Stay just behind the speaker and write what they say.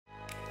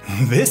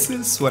This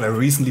is what I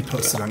recently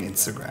posted on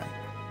Instagram.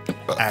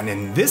 And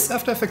in this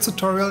After Effects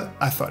tutorial,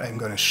 I thought I'm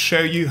gonna show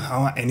you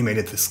how I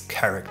animated this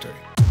character.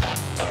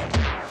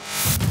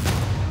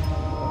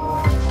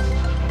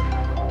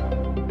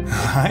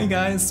 Hi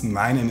guys,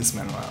 my name is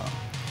Manuel.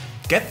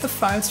 Get the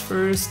files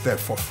first, they're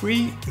for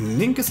free,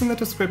 link is in the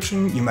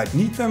description, you might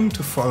need them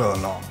to follow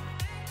along.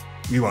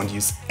 We won't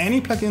use any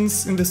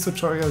plugins in this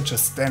tutorial,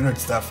 just standard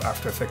stuff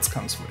After Effects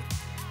comes with.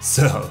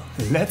 So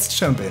let's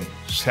jump in,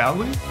 shall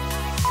we?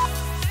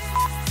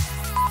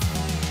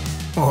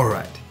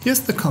 Alright, here's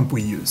the comp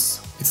we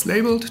use. It's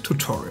labeled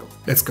tutorial.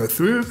 Let's go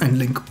through and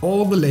link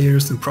all the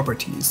layers and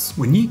properties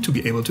we need to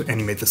be able to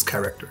animate this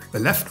character. The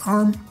left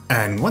arm,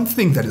 and one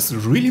thing that is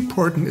really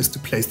important is to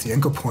place the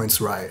anchor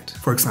points right.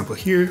 For example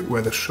here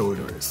where the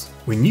shoulder is.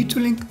 We need to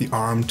link the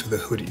arm to the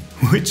hoodie,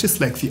 which is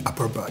like the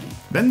upper body.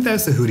 Then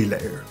there's a hoodie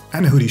layer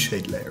and a hoodie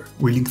shade layer.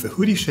 We link the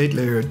hoodie shade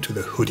layer to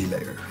the hoodie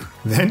layer.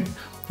 Then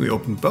we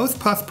open both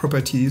path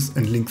properties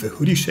and link the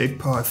hoodie shade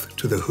path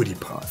to the hoodie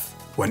path.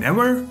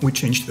 Whenever we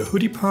change the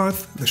hoodie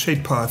path, the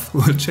shade path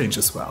will change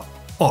as well.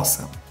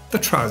 Awesome. The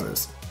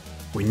trousers.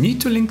 We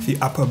need to link the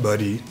upper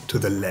body to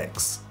the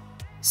legs.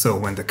 So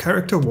when the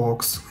character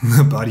walks,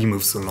 the body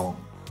moves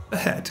along. The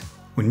head.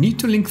 We need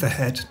to link the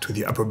head to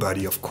the upper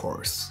body, of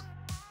course.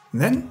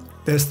 Then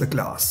there's the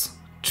glass.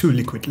 2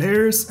 liquid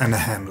layers and a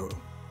handle.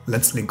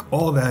 Let's link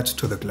all that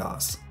to the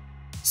glass.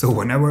 So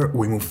whenever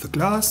we move the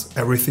glass,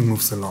 everything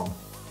moves along.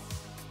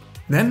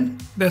 Then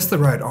there's the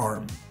right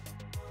arm,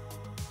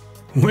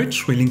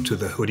 which we link to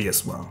the hoodie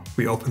as well.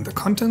 We open the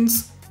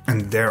contents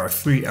and there are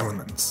 3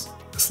 elements: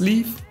 the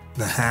sleeve,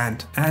 the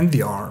hand and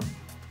the arm.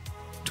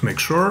 To make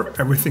sure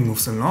everything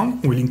moves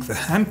along, we link the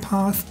hand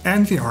path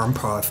and the arm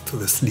path to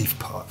the sleeve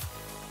path,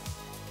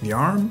 the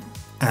arm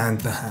and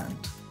the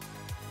hand.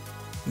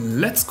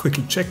 Let's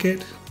quickly check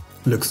it.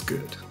 Looks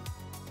good.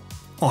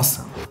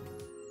 Awesome.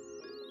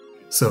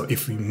 So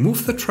if we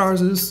move the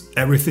trousers,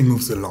 everything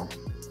moves along,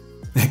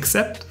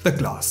 except the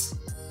glass.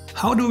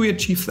 How do we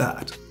achieve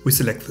that? We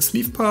select the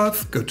sleeve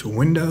path, go to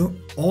Window,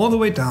 all the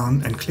way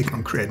down and click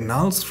on Create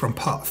Nulls from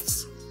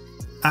Paths.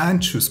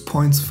 And choose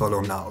Points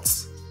Follow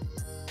Nulls,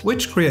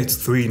 which creates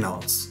 3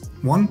 nulls,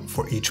 1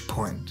 for each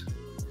point.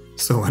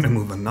 So when I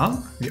move a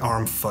null, the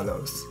arm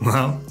follows.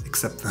 Well,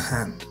 except the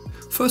hand.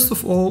 First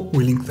of all,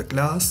 we link the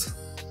glass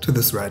to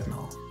this red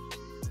null.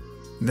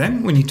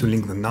 Then we need to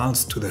link the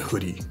nulls to the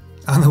hoodie,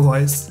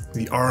 otherwise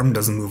the arm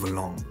doesn't move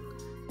along.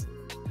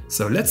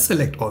 So let's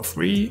select all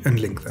 3 and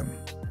link them.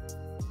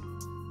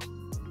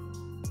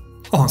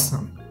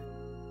 Awesome.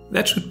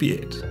 That should be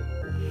it.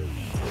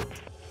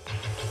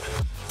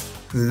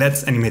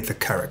 Let's animate the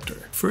character.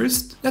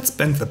 First, let's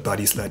bend the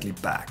body slightly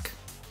back.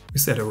 We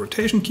set a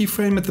rotation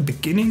keyframe at the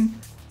beginning,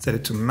 set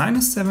it to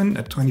 -7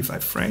 at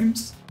 25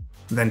 frames,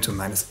 then to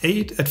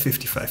 -8 at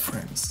 55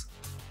 frames.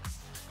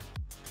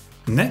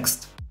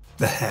 Next,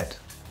 the head.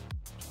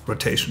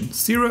 Rotation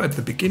 0 at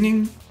the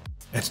beginning,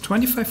 at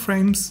 25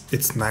 frames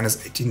it's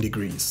 -18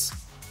 degrees.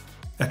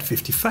 At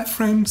 55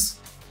 frames,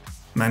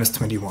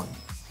 -21.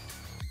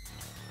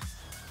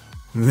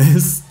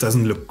 This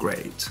doesn't look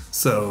great,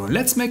 so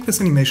let's make this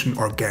animation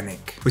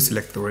organic. We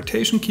select the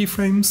rotation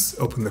keyframes,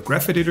 open the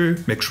graph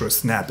editor, make sure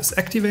snap is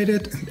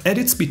activated and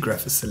edit speed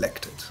graph is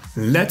selected.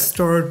 Let's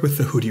start with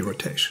the hoodie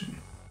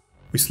rotation.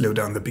 We slow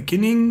down the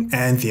beginning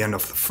and the end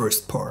of the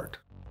first part.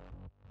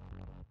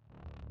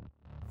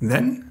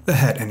 Then the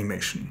head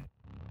animation.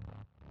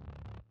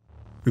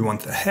 We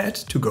want the head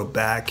to go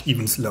back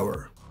even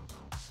slower.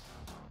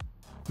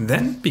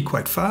 Then be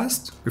quite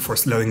fast before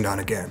slowing down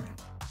again.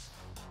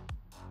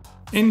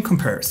 In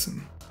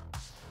comparison.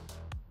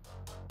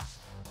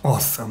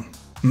 Awesome,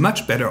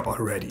 much better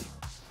already.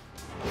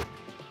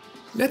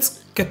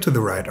 Let's get to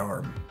the right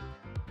arm.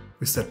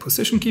 We set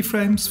position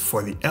keyframes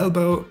for the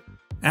elbow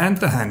and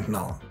the hand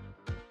null,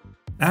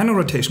 and a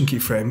rotation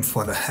keyframe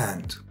for the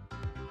hand.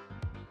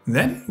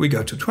 Then we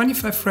go to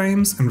 25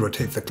 frames and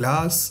rotate the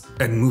glass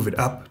and move it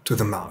up to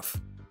the mouth.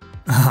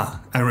 Aha,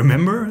 I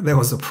remember there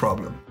was a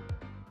problem.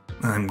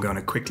 I'm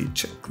gonna quickly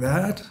check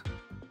that.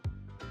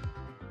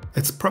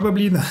 It's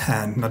probably the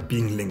hand not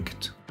being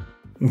linked.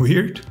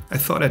 Weird, I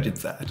thought I did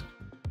that.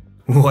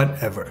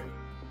 Whatever.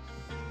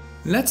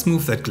 Let's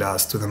move that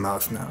glass to the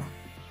mouth now.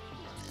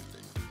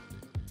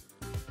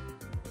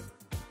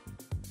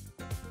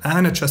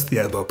 And adjust the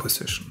elbow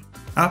position,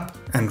 up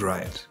and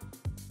right.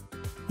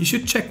 You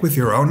should check with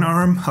your own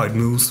arm how it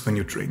moves when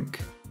you drink.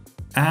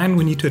 And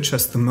we need to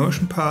adjust the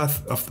motion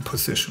path of the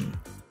position.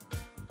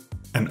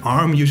 An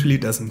arm usually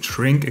doesn't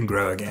shrink and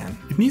grow again.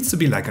 It needs to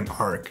be like an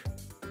arc.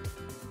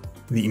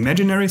 The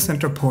imaginary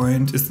center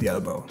point is the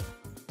elbow.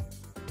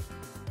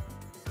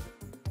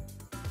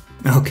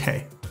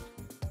 Okay.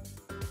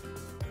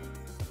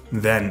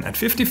 Then at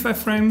 55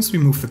 frames we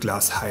move the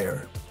glass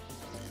higher.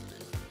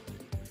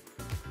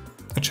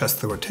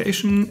 Adjust the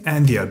rotation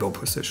and the elbow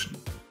position.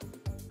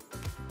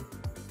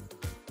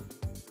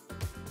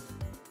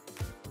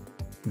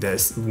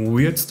 There's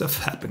weird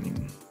stuff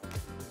happening.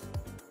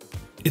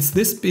 It's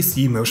this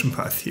busy motion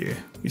path here.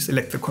 You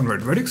select the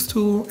Convert Vertex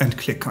tool and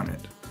click on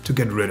it to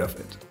get rid of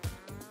it.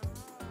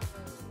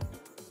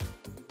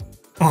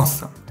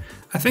 Awesome.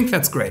 I think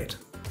that's great.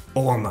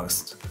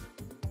 Almost.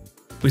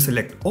 We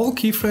select all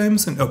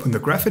keyframes and open the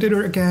graph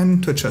editor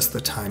again to adjust the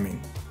timing.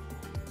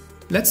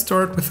 Let's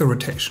start with the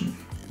rotation.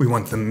 We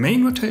want the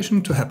main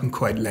rotation to happen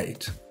quite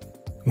late.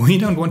 We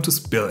don't want to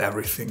spill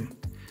everything,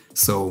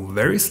 so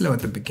very slow at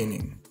the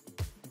beginning.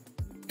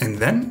 And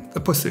then the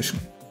position.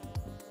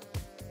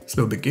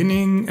 Slow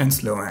beginning and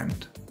slow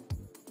end.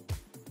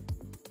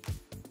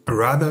 A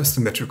rather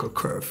symmetrical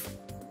curve.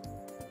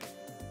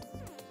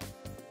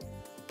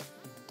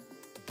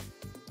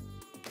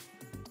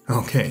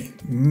 Okay,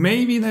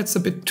 maybe that's a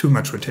bit too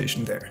much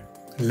rotation there.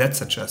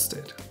 Let's adjust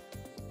it.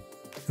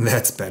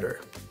 That's better.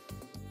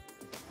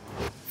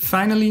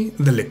 Finally,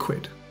 the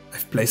liquid.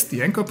 I've placed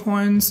the anchor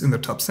points in the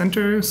top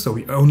center, so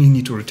we only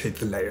need to rotate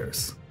the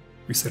layers.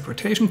 We set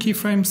rotation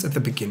keyframes at the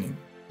beginning.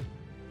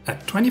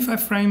 At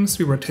 25 frames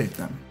we rotate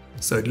them,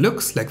 so it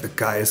looks like the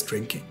guy is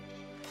drinking.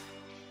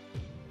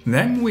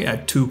 Then we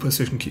add 2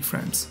 position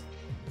keyframes,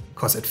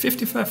 cause at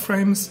 55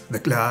 frames the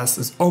glass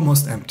is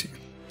almost empty.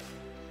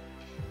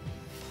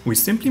 We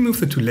simply move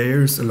the 2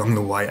 layers along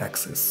the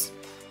y-axis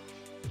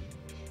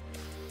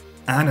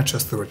and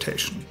adjust the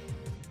rotation.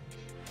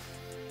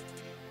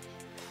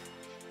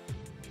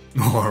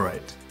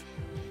 Alright.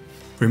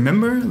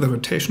 Remember, the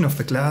rotation of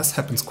the glass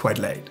happens quite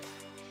late.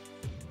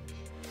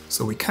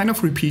 So we kind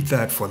of repeat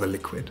that for the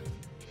liquid.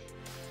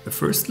 The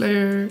first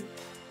layer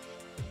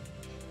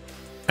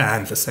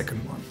and the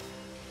second one.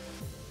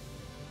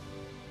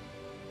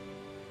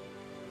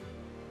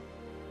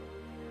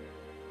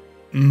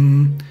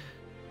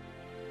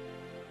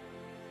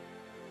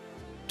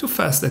 Too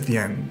fast at the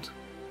end.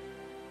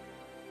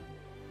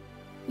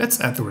 Let's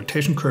add the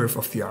rotation curve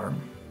of the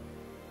arm.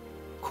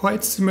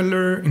 Quite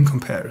similar in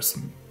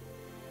comparison.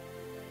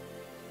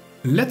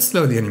 Let's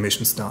slow the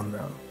animations down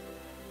though.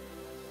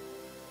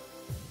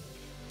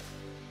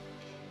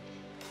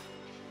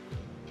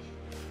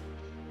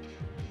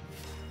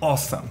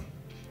 Awesome.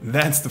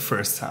 That's the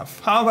first half.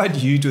 How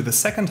about you do the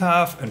second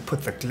half and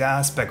put the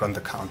glass back on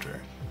the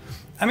counter?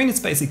 I mean, it's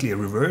basically a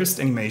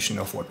reversed animation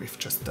of what we've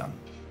just done.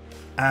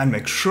 And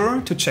make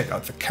sure to check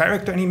out the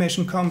character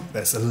animation comp,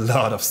 there's a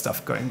lot of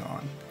stuff going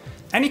on.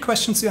 Any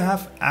questions you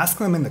have, ask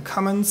them in the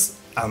comments,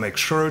 I'll make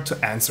sure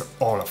to answer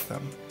all of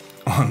them.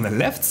 On the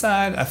left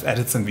side, I've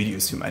added some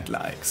videos you might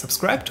like.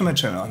 Subscribe to my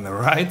channel on the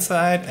right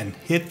side and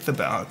hit the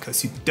bell,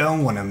 cause you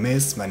don't want to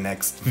miss my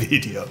next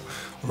video,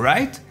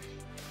 right?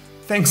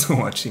 Thanks for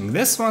watching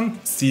this one,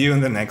 see you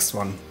in the next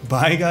one.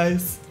 Bye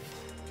guys!